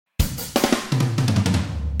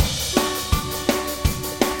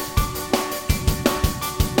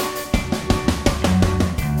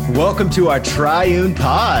Welcome to our Triune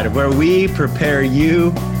Pod, where we prepare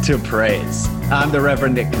you to praise. I'm the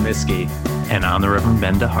Reverend Nick Comiskey. And I'm the Reverend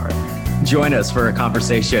Ben DeHart. Join us for a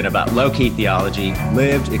conversation about low-key theology,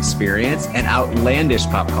 lived experience, and outlandish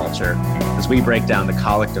pop culture as we break down the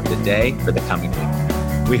collect of the day for the coming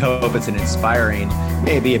week. We hope it's an inspiring,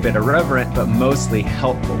 maybe a bit irreverent, but mostly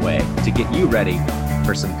helpful way to get you ready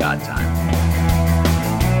for some God time.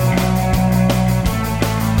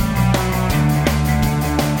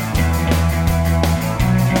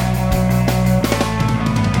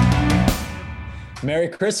 Merry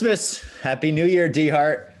Christmas. Happy New Year,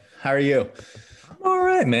 DeHart. How are you? I'm all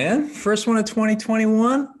right, man. First one of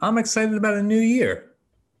 2021. I'm excited about a new year.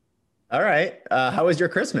 All right. How was your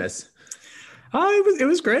Christmas? It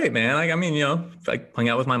was great, man. I hung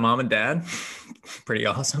out with my mom and dad. Pretty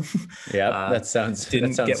awesome. Yeah, that sounds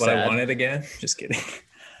Didn't get what sad. I wanted again. Just kidding.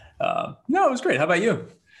 No, it was great. How about you?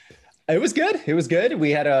 It was good. It was good.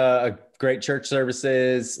 We had a great church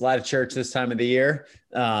services, a lot of church this time of the year.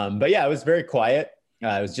 But yeah, it was very quiet.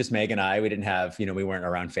 It was just Meg and I. We didn't have, we weren't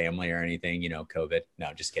around family or anything, COVID.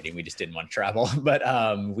 No, just kidding. We just didn't want to travel. But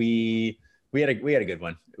we had a good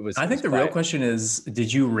one. I think the real question is,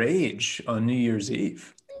 did you rage on New Year's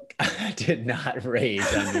Eve? I did not rage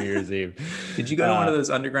on New Year's Eve. Did you go to one of those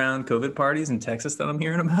underground COVID parties in Texas that I'm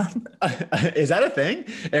hearing about? Is that a thing?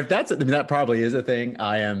 If that probably is a thing.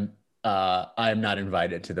 I am not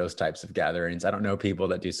invited to those types of gatherings. I don't know people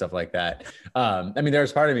that do stuff like that.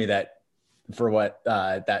 There's part of me that for what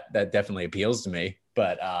that definitely appeals to me,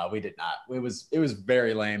 but we did not. It was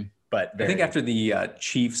very lame, but I think after the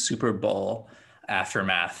Chiefs Super Bowl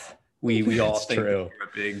aftermath, we all think we're a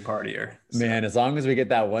big partier. So. Man, as long as we get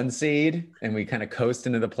that one seed and we kind of coast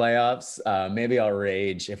into the playoffs, maybe I'll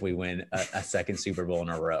rage if we win a second Super Bowl in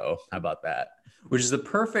a row. How about that? Which is the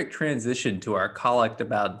perfect transition to our collect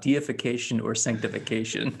about deification or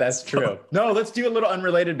sanctification. That's true. No, let's do a little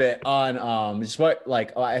unrelated bit on just what,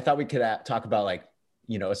 I thought we could talk about,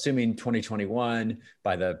 assuming 2021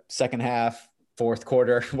 by the second half, fourth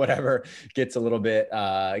quarter, whatever, gets a little bit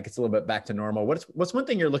back to normal. What's one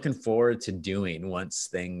thing you're looking forward to doing once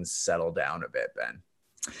things settle down a bit, Ben?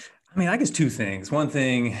 I guess two things. One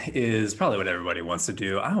thing is probably what everybody wants to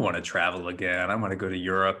do. I want to travel again. I want to go to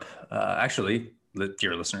Europe. Actually,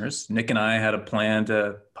 dear listeners, Nick and I had a plan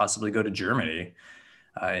to possibly go to Germany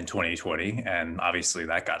in 2020, and obviously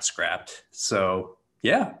that got scrapped. So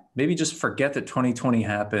yeah, maybe just forget that 2020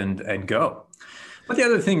 happened and go. But the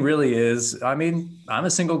other thing really is, I'm a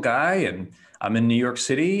single guy and I'm in New York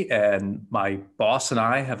City, and my boss and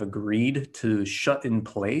I have agreed to shut in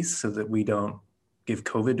place so that we don't give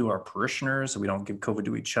COVID to our parishioners, and we don't give COVID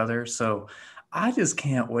to each other. So I just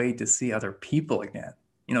can't wait to see other people again.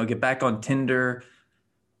 Get back on Tinder,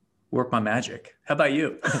 work my magic. How about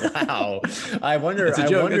you? Wow. I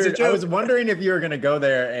was wondering if you were going to go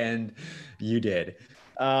there, and you did.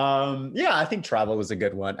 I think travel was a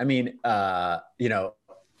good one. I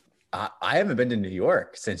haven't been to New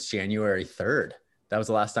York since January 3rd. That was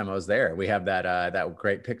the last time I was there. We have that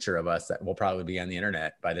great picture of us that will probably be on the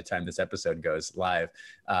internet by the time this episode goes live.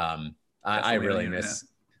 I really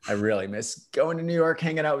miss going to New York,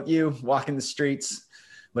 hanging out with you, walking the streets,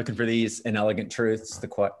 looking for these inelegant truths, to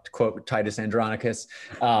quote Titus Andronicus.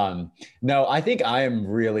 No, I think I am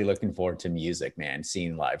really looking forward to music, man,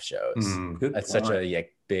 seeing live shows. That's such a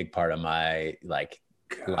big part of my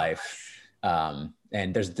life.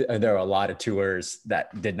 And there are a lot of tours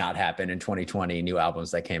that did not happen in 2020, new albums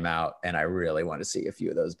that came out, and I really want to see a few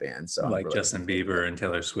of those bands. So like Justin Bieber and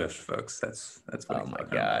Taylor Swift, folks. That's what oh my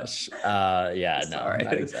gosh. Not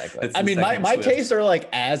exactly. That's my tastes are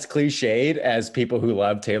as cliched as people who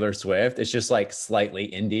love Taylor Swift. It's just slightly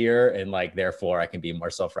indier, and therefore I can be more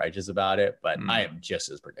self-righteous about it, but I am just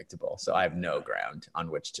as predictable. So I have no ground on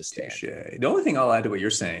which to stand. Touché. The only thing I'll add to what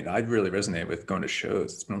you're saying, I'd really resonate with going to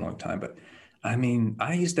shows. It's been a long time, but I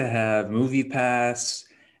used to have MoviePass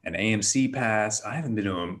and AMC Pass. I haven't been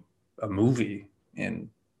to a movie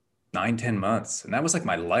in 9-10 months. And that was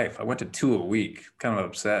my life. I went to 2 a week, kind of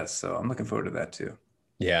obsessed. So I'm looking forward to that too.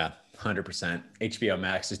 Yeah, 100%. HBO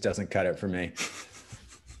Max just doesn't cut it for me.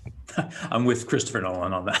 I'm with Christopher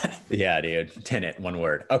Nolan on that. Yeah, dude. Tenet, one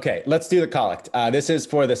word. Okay, let's do the collect. This is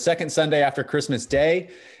for the second Sunday after Christmas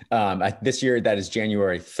Day. This year, that is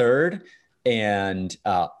January 3rd. And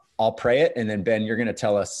I'll pray it, and then Ben, you're going to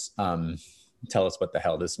tell us what the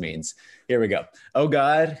hell this means. Here we go. Oh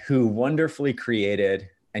God, who wonderfully created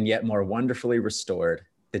and yet more wonderfully restored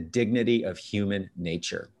the dignity of human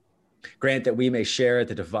nature, grant that we may share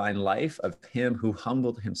the divine life of him who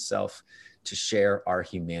humbled himself to share our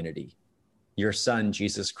humanity. Your Son,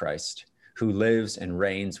 Jesus Christ, who lives and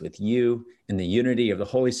reigns with you in the unity of the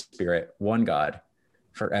Holy Spirit, one God,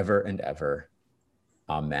 forever and ever.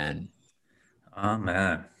 Amen.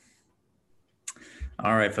 Amen.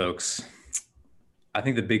 All right, folks. I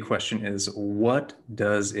think the big question is, what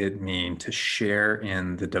does it mean to share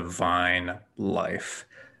in the divine life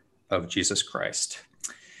of Jesus Christ?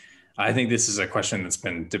 I think this is a question that's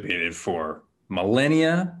been debated for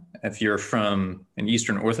millennia. If you're from an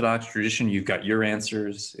Eastern Orthodox tradition, you've got your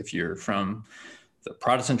answers. If you're from the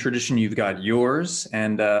Protestant tradition, you've got yours.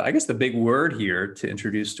 And I guess the big word here to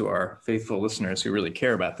introduce to our faithful listeners who really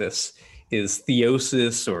care about this is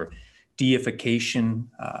theosis or deification.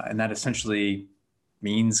 And that essentially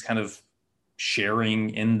means kind of sharing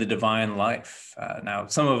in the divine life. Now,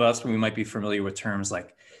 some of us, we might be familiar with terms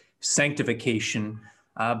like sanctification,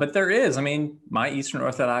 but there is, my Eastern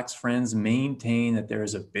Orthodox friends maintain that there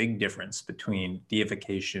is a big difference between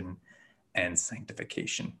deification and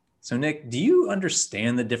sanctification. So Nick, do you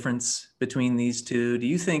understand the difference between these two?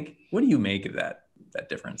 What do you make of that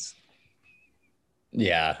difference?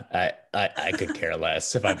 Yeah, I could care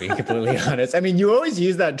less, if I'm being completely honest. You always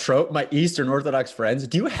use that trope, my Eastern Orthodox friends.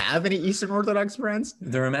 Do you have any Eastern Orthodox friends?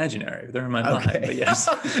 They're imaginary. They're in my mind, but yes.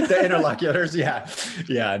 The interlocutors, yeah.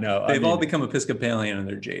 Yeah, no. They've all become Episcopalian and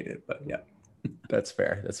they're jaded, but yeah. That's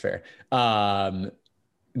fair.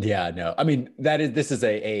 Yeah, no. This is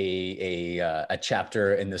a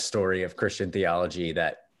chapter in the story of Christian theology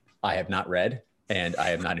that I have not read and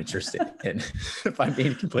I am not interested in, if I'm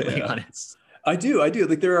being completely honest. I do.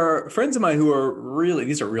 Like, there are friends of mine who are really,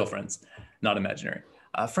 these are real friends, not imaginary.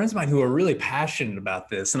 Friends of mine who are really passionate about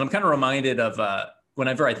this. And I'm kind of reminded of,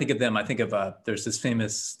 whenever I think of them, I think of, there's this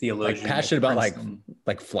famous theologian. Like passionate about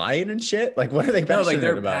like flying and shit? Like, what are they passionate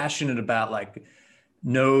about? They're passionate about like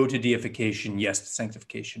no to deification, yes to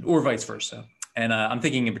sanctification, or vice versa. And I'm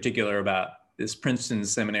thinking in particular about this Princeton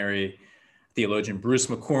Seminary theologian, Bruce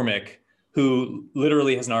McCormick, who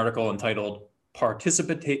literally has an article entitled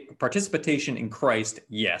Participation in Christ,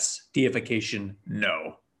 yes. Deification,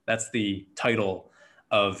 no. That's the title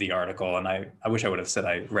of the article. And I wish I would have said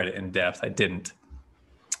I read it in depth. I didn't.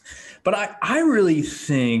 But I really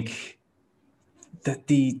think that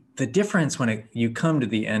the difference when you come to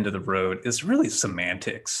the end of the road is really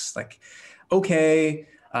semantics. Like, okay,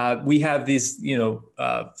 we have these,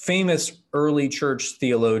 famous early church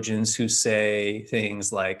theologians who say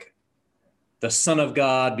things like, the Son of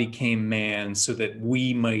God became man so that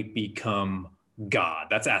we might become God.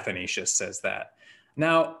 That's Athanasius says that.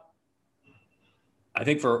 Now, I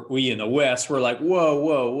think for we in the West, we're like,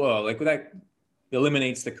 whoa. Like, that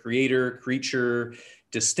eliminates the creator-creature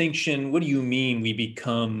distinction. What do you mean we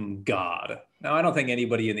become God? Now, I don't think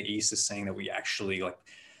anybody in the East is saying that we actually like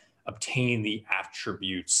obtain the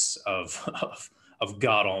attributes of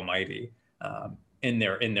God Almighty. In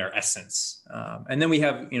their essence. And then we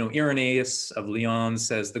have, Irenaeus of Lyon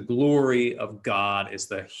says the glory of God is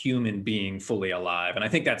the human being fully alive. And I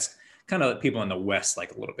think that's kind of people in the West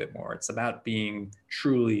like a little bit more. It's about being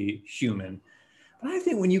truly human. But I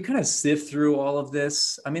think when you kind of sift through all of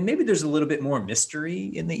this, maybe there's a little bit more mystery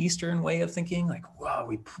in the Eastern way of thinking, like, wow,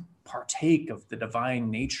 we partake of the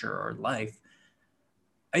divine nature or life.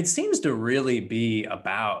 It seems to really be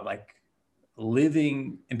about like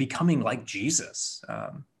living and becoming like Jesus,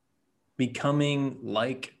 becoming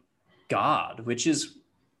like God, which is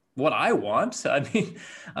what I want.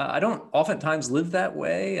 I don't oftentimes live that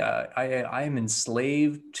way. I am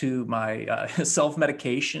enslaved to my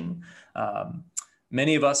self-medication.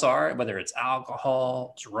 Many of us are, whether it's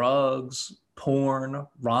alcohol, drugs, porn,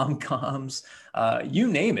 rom-coms,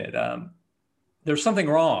 you name it. There's something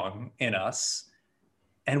wrong in us.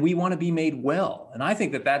 And we want to be made well. And I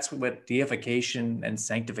think that that's what deification and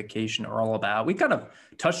sanctification are all about. We kind of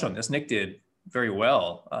touched on this. Nick did very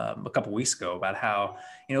well a couple of weeks ago about how,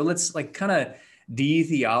 let's like kind of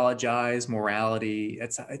de-theologize morality.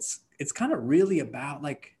 It's kind of really about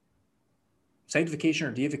like sanctification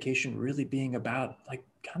or deification really being about like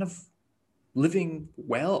kind of living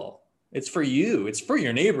well. It's for you. It's for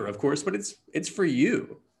your neighbor, of course, but it's for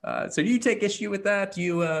you. So do you take issue with that? Do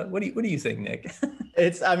you, what do you think, Nick?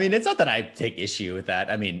 It's not that I take issue with that.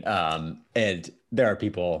 And there are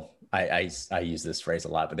people, I use this phrase a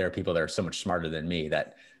lot, but there are people that are so much smarter than me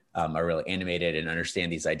that are really animated and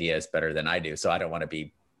understand these ideas better than I do. So I don't want to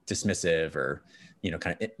be dismissive or,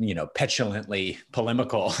 petulantly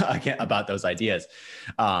polemical about those ideas.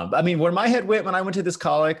 Where my head went when I went to this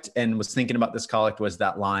collect and was thinking about this collect was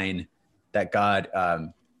that line that God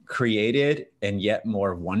created and yet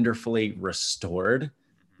more wonderfully restored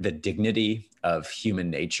the dignity of human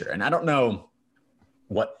nature. And I don't know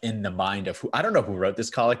what in the mind of who, I don't know who wrote this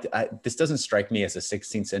collect. This doesn't strike me as a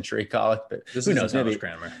 16th century collect, but this who knows?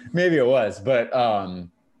 Maybe it was. But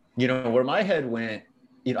you know, where my head went,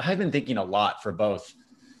 you know, I've been thinking a lot for both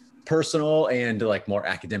personal and like more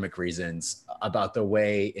academic reasons about the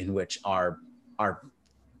way in which our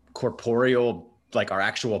corporeal, like our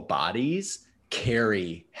actual bodies,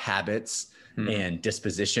 carry habits and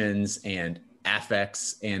dispositions and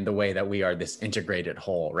affects, and the way that we are this integrated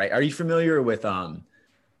whole, right? Are you familiar with the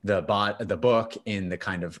book and the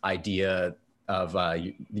kind of idea of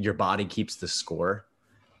your body keeps the score?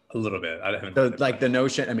 A little bit. I haven't like the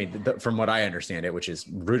notion, I mean, from what I understand it, which is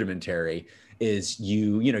rudimentary, is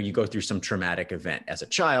you go through some traumatic event as a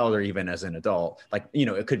child or even as an adult. Like, you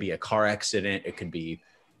know, it could be a car accident, it could be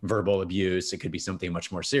verbal abuse, it could be something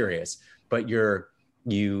much more serious, but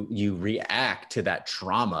you react to that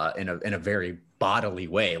trauma in a very bodily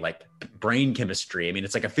way, like brain chemistry. I mean,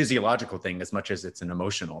 it's like a physiological thing as much as it's an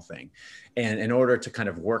emotional thing. And in order to kind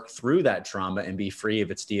of work through that trauma and be free of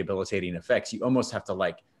its debilitating effects, you almost have to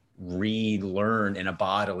like relearn in a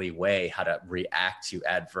bodily way how to react to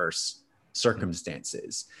adverse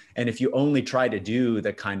circumstances. And if you only try to do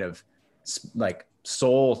the kind of like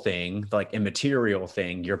soul thing, like immaterial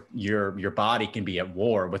thing, your body can be at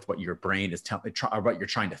war with what your brain is what you're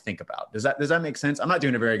trying to think about. Does that make sense? I'm not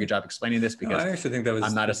doing a very good job explaining this because I actually think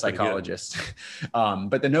I'm not a psychologist.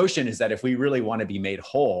 But the notion is that if we really want to be made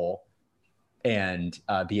whole and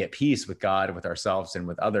be at peace with God, with ourselves, and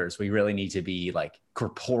with others, we really need to be like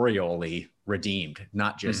corporeally redeemed,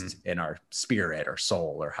 not just in our spirit or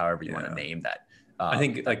soul or however you want to name that. I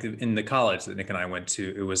think like in the college that Nick and I went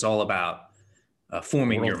to, it was all about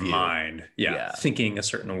forming your mind, thinking a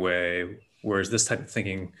certain way. Whereas this type of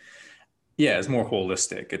thinking, is more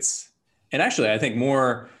holistic. And actually, I think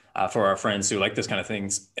more for our friends who like this kind of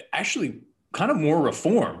things, actually kind of more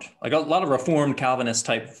reformed. Like a lot of reformed Calvinist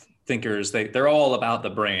type thinkers, they're all about the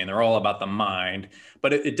brain, they're all about the mind.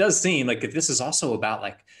 But it does seem like if this is also about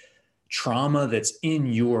like trauma that's in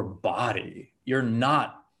your body, you're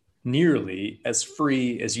not nearly as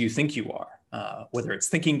free as you think you are. Whether it's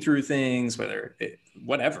thinking through things,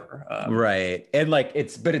 whatever. Right. And like,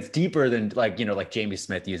 it's deeper than like, you know, like Jamie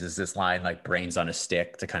Smith uses this line, like brains on a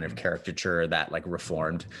stick, to kind of caricature that like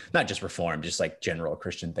reformed, not just reformed, just like general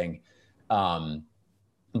Christian thing.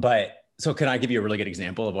 But so can I give you a really good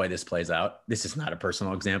example of why this plays out? This is not a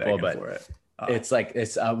personal example, but it's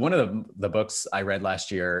one of the books I read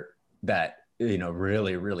last year that, you know,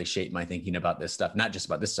 really, really shaped my thinking about this stuff, not just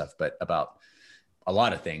about this stuff, but about a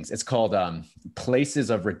lot of things. It's called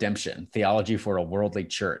Places of Redemption, Theology for a Worldly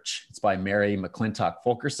Church. It's by Mary McClintock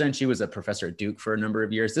Fulkerson. She was a professor at Duke for a number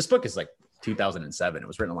of years. This book is like 2007. It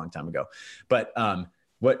was written a long time ago. But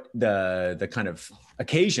what the kind of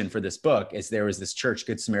occasion for this book is, there was this church,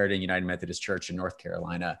 Good Samaritan United Methodist Church in North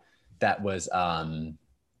Carolina, that was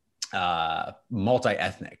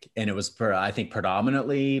multi-ethnic, and it was I think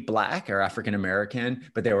predominantly Black or African American,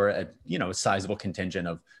 but there were a sizable contingent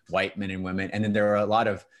of white men and women, and then there were a lot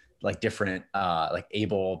of like different like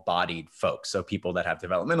able-bodied folks, so people that have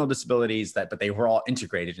developmental disabilities, but they were all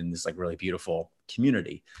integrated in this like really beautiful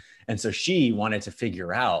community. And so she wanted to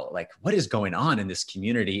figure out like what is going on in this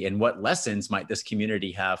community, and what lessons might this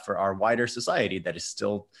community have for our wider society that is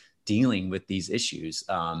still dealing with these issues.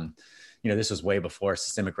 This was way before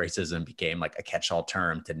systemic racism became like a catch-all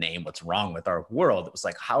term to name what's wrong with our world. It was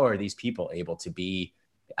like, how are these people able to be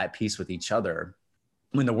at peace with each other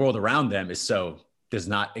when the world around them does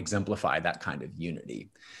not exemplify that kind of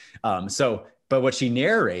unity? But what she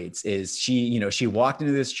narrates is she walked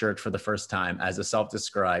into this church for the first time as a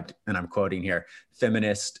self-described, and I'm quoting here,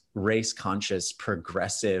 feminist, race-conscious,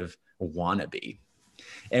 progressive wannabe.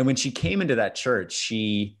 And when she came into that church,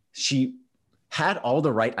 she had all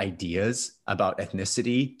the right ideas about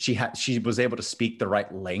ethnicity. She was able to speak the right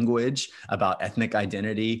language about ethnic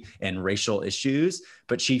identity and racial issues,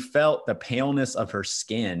 but she felt the paleness of her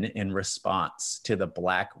skin in response to the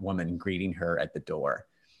Black woman greeting her at the door.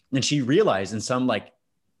 And she realized in some like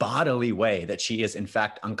bodily way that she is in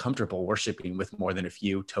fact uncomfortable worshiping with more than a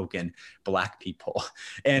few token Black people.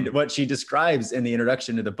 And what she describes in the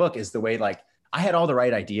introduction to the book is the way like, I had all the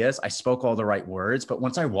right ideas, I spoke all the right words, but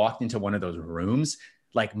once I walked into one of those rooms,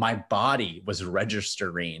 like my body was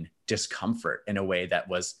registering discomfort in a way that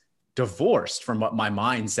was divorced from what my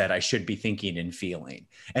mind said I should be thinking and feeling.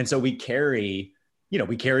 And so we carry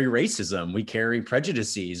racism, we carry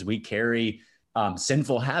prejudices, we carry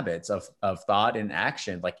sinful habits of thought and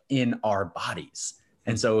action like in our bodies.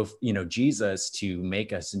 And so if, Jesus, to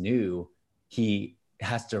make us new, he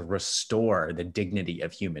has to restore the dignity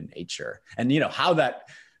of human nature. And how that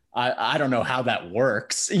I don't know how that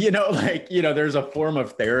works. There's a form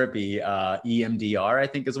of therapy, EMDR, I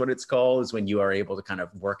think is what it's called, is when you are able to kind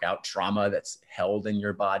of work out trauma that's held in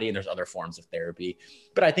your body. And there's other forms of therapy.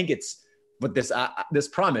 But I think but this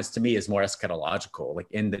promise to me is more eschatological. Like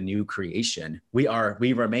in the new creation, we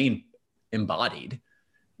remain embodied.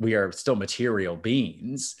 We are still material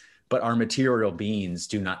beings, but our material beings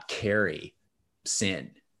do not carry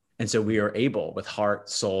sin. And so we are able with heart,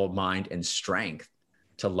 soul, mind, and strength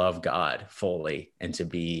to love God fully and to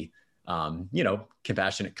be,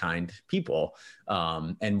 compassionate, kind people.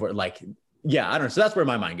 And we're like, yeah, I don't know. So that's where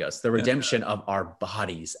my mind goes. The redemption of our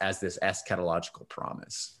bodies as this eschatological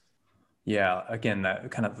promise. Yeah. Again,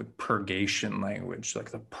 that kind of purgation language,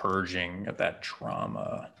 like the purging of that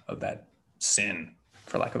trauma, of that sin,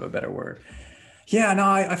 for lack of a better word. Yeah, no,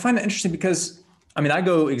 I find it interesting because I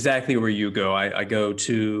go exactly where you go. I go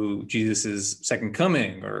to Jesus's second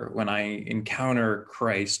coming, or when I encounter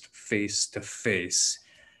Christ face to face.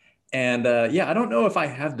 And I don't know if I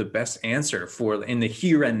have the best answer for in the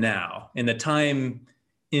here and now, in the time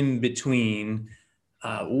in between.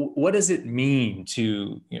 What does it mean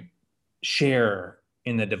to share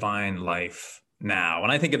in the divine life now?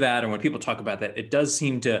 When I think of that, and when people talk about that, it does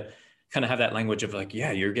seem to kind of have that language of like,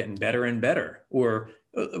 yeah, you're getting better and better, or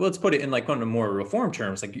let's put it in like one of the more reformed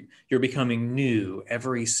terms, like you're becoming new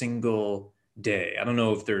every single day. I don't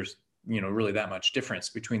know if there's, really that much difference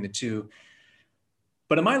between the two.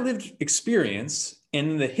 But in my lived experience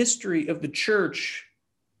and in the history of the church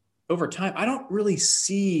over time, I don't really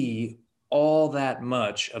see all that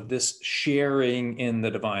much of this sharing in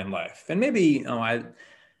the divine life. And maybe, I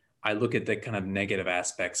look at the kind of negative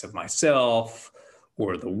aspects of myself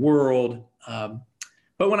or the world.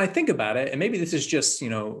 But when I think about it, and maybe this is just,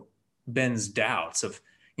 Ben's doubts of,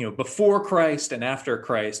 before Christ and after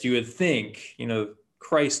Christ, you would think,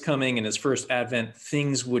 Christ coming in his first advent,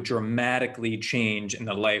 things would dramatically change in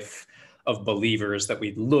the life of believers, that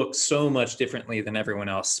we'd look so much differently than everyone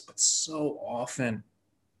else. But so often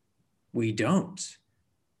we don't.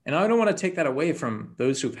 And I don't want to take that away from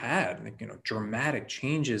those who've had, dramatic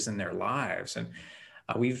changes in their lives. And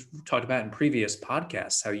we've talked about in previous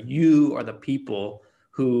podcasts how you are the people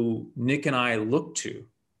who Nick and I look to,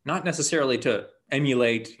 not necessarily to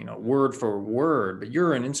emulate, word for word, but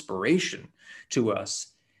you're an inspiration to us.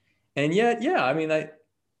 And yet,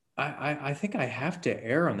 I think I have to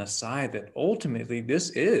err on the side that ultimately this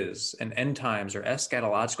is an end times or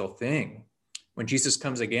eschatological thing. When Jesus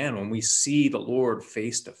comes again, when we see the Lord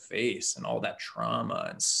face to face and all that trauma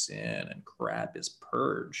and sin and crap is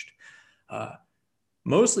purged,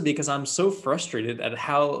 mostly because I'm so frustrated at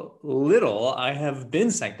how little I have been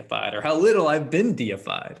sanctified or how little I've been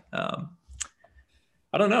deified.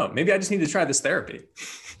 I don't know. Maybe I just need to try this therapy.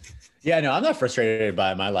 Yeah, no, I'm not frustrated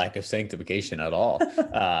by my lack of sanctification at all.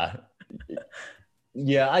 I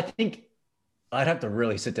think I'd have to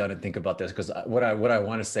really sit down and think about this, because what I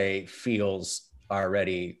want to say feels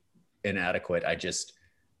already inadequate. I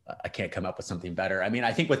can't come up with something better.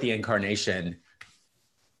 I think what the incarnation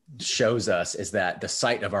shows us is that the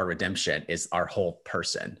site of our redemption is our whole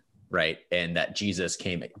person, right? And that Jesus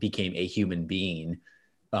became a human being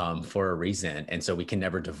for a reason. And so we can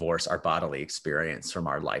never divorce our bodily experience from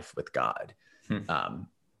our life with God.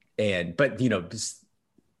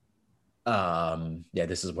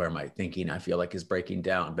 This is where my thinking, I feel like, is breaking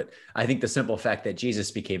down. But I think the simple fact that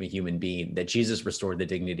Jesus became a human being, that Jesus restored the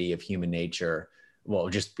dignity of human nature, well,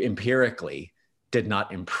 just empirically did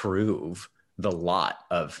not improve the lot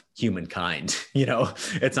of humankind.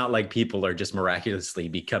 It's not like people are just miraculously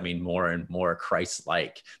becoming more and more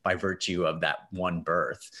Christ-like by virtue of that one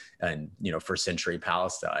birth and, first century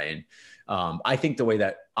Palestine. I think the way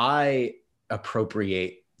that I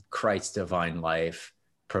appropriate Christ's divine life,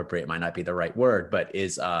 appropriate might not be the right word, but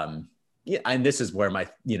is, and this is where my,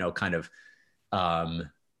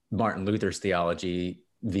 Martin Luther's theology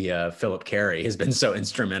via Philip Carey has been so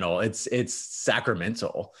instrumental. It's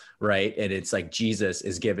sacramental, right? And it's like Jesus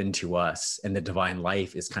is given to us and the divine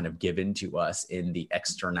life is kind of given to us in the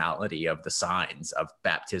externality of the signs of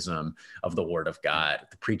baptism, of the word of God,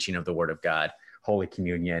 the preaching of the word of God, Holy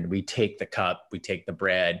Communion. We take the cup, we take the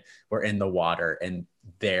bread, we're in the water, and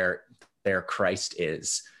there Christ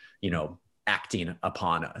is, acting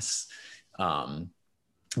upon us.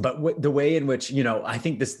 But the way in which, I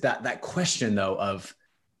think that question though of,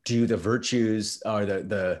 do the virtues or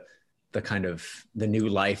the kind of the new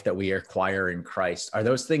life that we acquire in Christ, are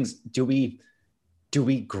those things, do we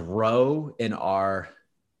grow in our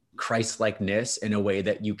Christ-likeness in a way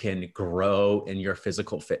that you can grow in your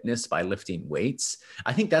physical fitness by lifting weights?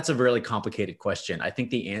 I think that's a really complicated question. I think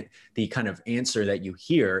the kind of answer that you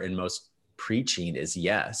hear in most preaching is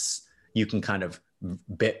yes, you can kind of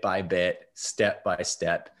bit by bit, step by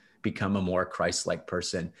step, become a more Christ-like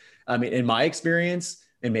person. I mean, in my experience,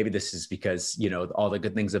 and maybe this is because, you know, all the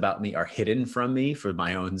good things about me are hidden from me for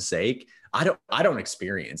my own sake. I don't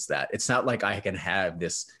experience that. It's not like I can have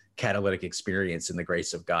this catalytic experience in the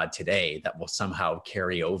grace of God today that will somehow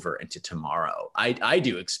carry over into tomorrow. I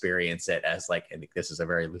do experience it as like, I think this is a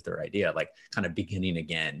very Luther idea, like kind of beginning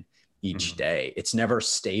again each day. It's never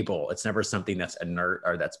stable. It's never something that's inert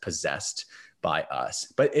or that's possessed by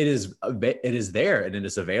us, but it is there and it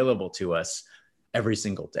is available to us every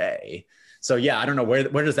single day. So yeah, I don't know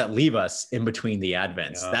where does that leave us in between the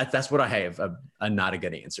Advents? Yeah. That's what I have a not a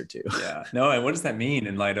good answer to. Yeah, no. And what does that mean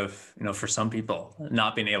in light of, you know, for some people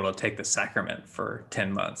not being able to take the sacrament for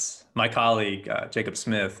 10 months? My colleague, Jacob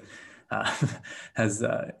Smith, has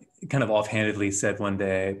kind of offhandedly said one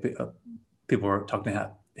day, people were talking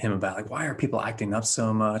to him about like, why are people acting up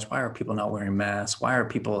so much? Why are people not wearing masks? Why are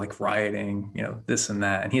people like rioting, you know, this and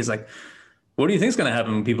that? And he's like, what do you think is going to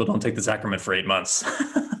happen when people don't take the sacrament for 8 months?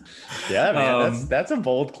 Yeah, man, that's a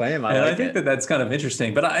bold claim. I think that's kind of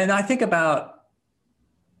interesting. But I think about,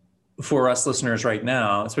 for us listeners right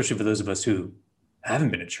now, especially for those of us who haven't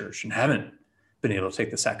been at church and haven't been able to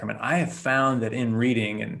take the sacrament, I have found that in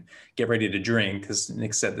reading and get ready to drink, because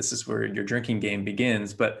Nick said this is where your drinking game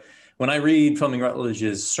begins. But when I read Fleming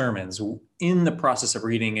Rutledge's sermons, in the process of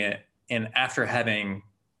reading it and after having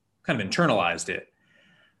kind of internalized it,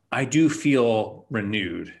 I do feel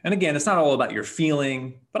renewed. And again, it's not all about your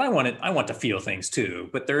feeling, but I want to feel things too.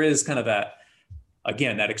 But there is kind of that,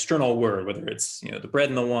 again, that external word, whether it's, you know, the bread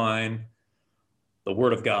and the wine, the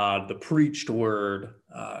word of God, the preached word,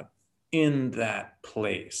 in that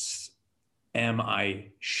place, am I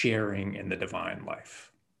sharing in the divine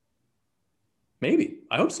life? Maybe.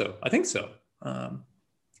 I hope so. I think so.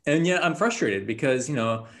 And yet I'm frustrated because, you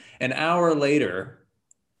know, an hour later,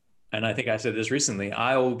 and I think I said this recently,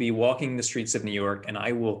 I will be walking the streets of New York and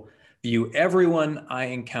I will view everyone I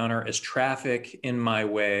encounter as traffic in my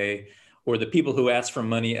way, or the people who ask for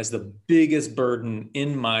money as the biggest burden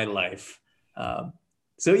in my life.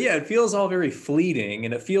 So yeah, it feels all very fleeting,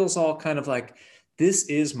 and it feels all kind of like, this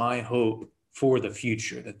is my hope for the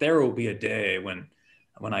future, that there will be a day when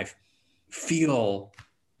I feel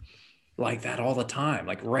like that all the time,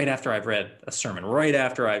 like right after I've read a sermon, right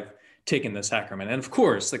after I've taken the sacrament. And of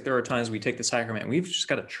course, like there are times we take the sacrament and we've just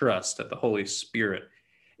got to trust that the Holy Spirit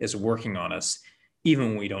is working on us, even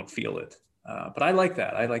when we don't feel it. But I like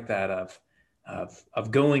that. I like that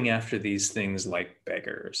of going after these things like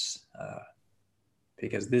beggars,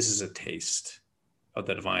 because this is a taste of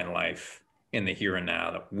the divine life in the here and now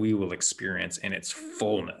that we will experience in its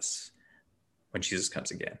fullness when Jesus comes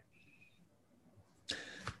again.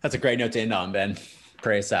 That's a great note to end on, Ben.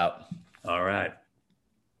 Pray us out. All right.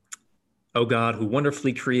 O God, who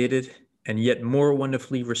wonderfully created and yet more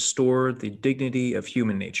wonderfully restored the dignity of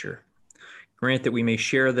human nature, grant that we may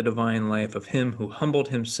share the divine life of him who humbled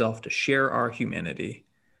himself to share our humanity,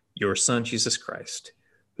 your Son, Jesus Christ,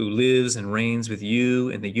 who lives and reigns with you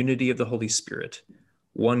in the unity of the Holy Spirit,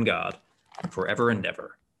 one God, forever and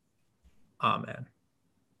ever. Amen.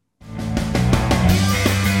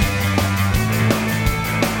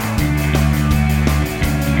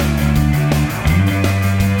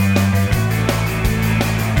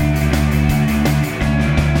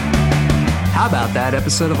 How about that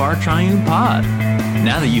episode of Our Triune Pod?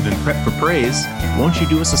 Now that you've been prepped for praise, won't you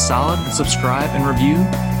do us a solid and subscribe and review?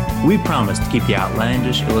 We promise to keep the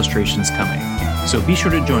outlandish illustrations coming, so be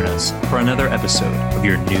sure to join us for another episode of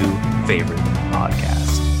your new favorite podcast.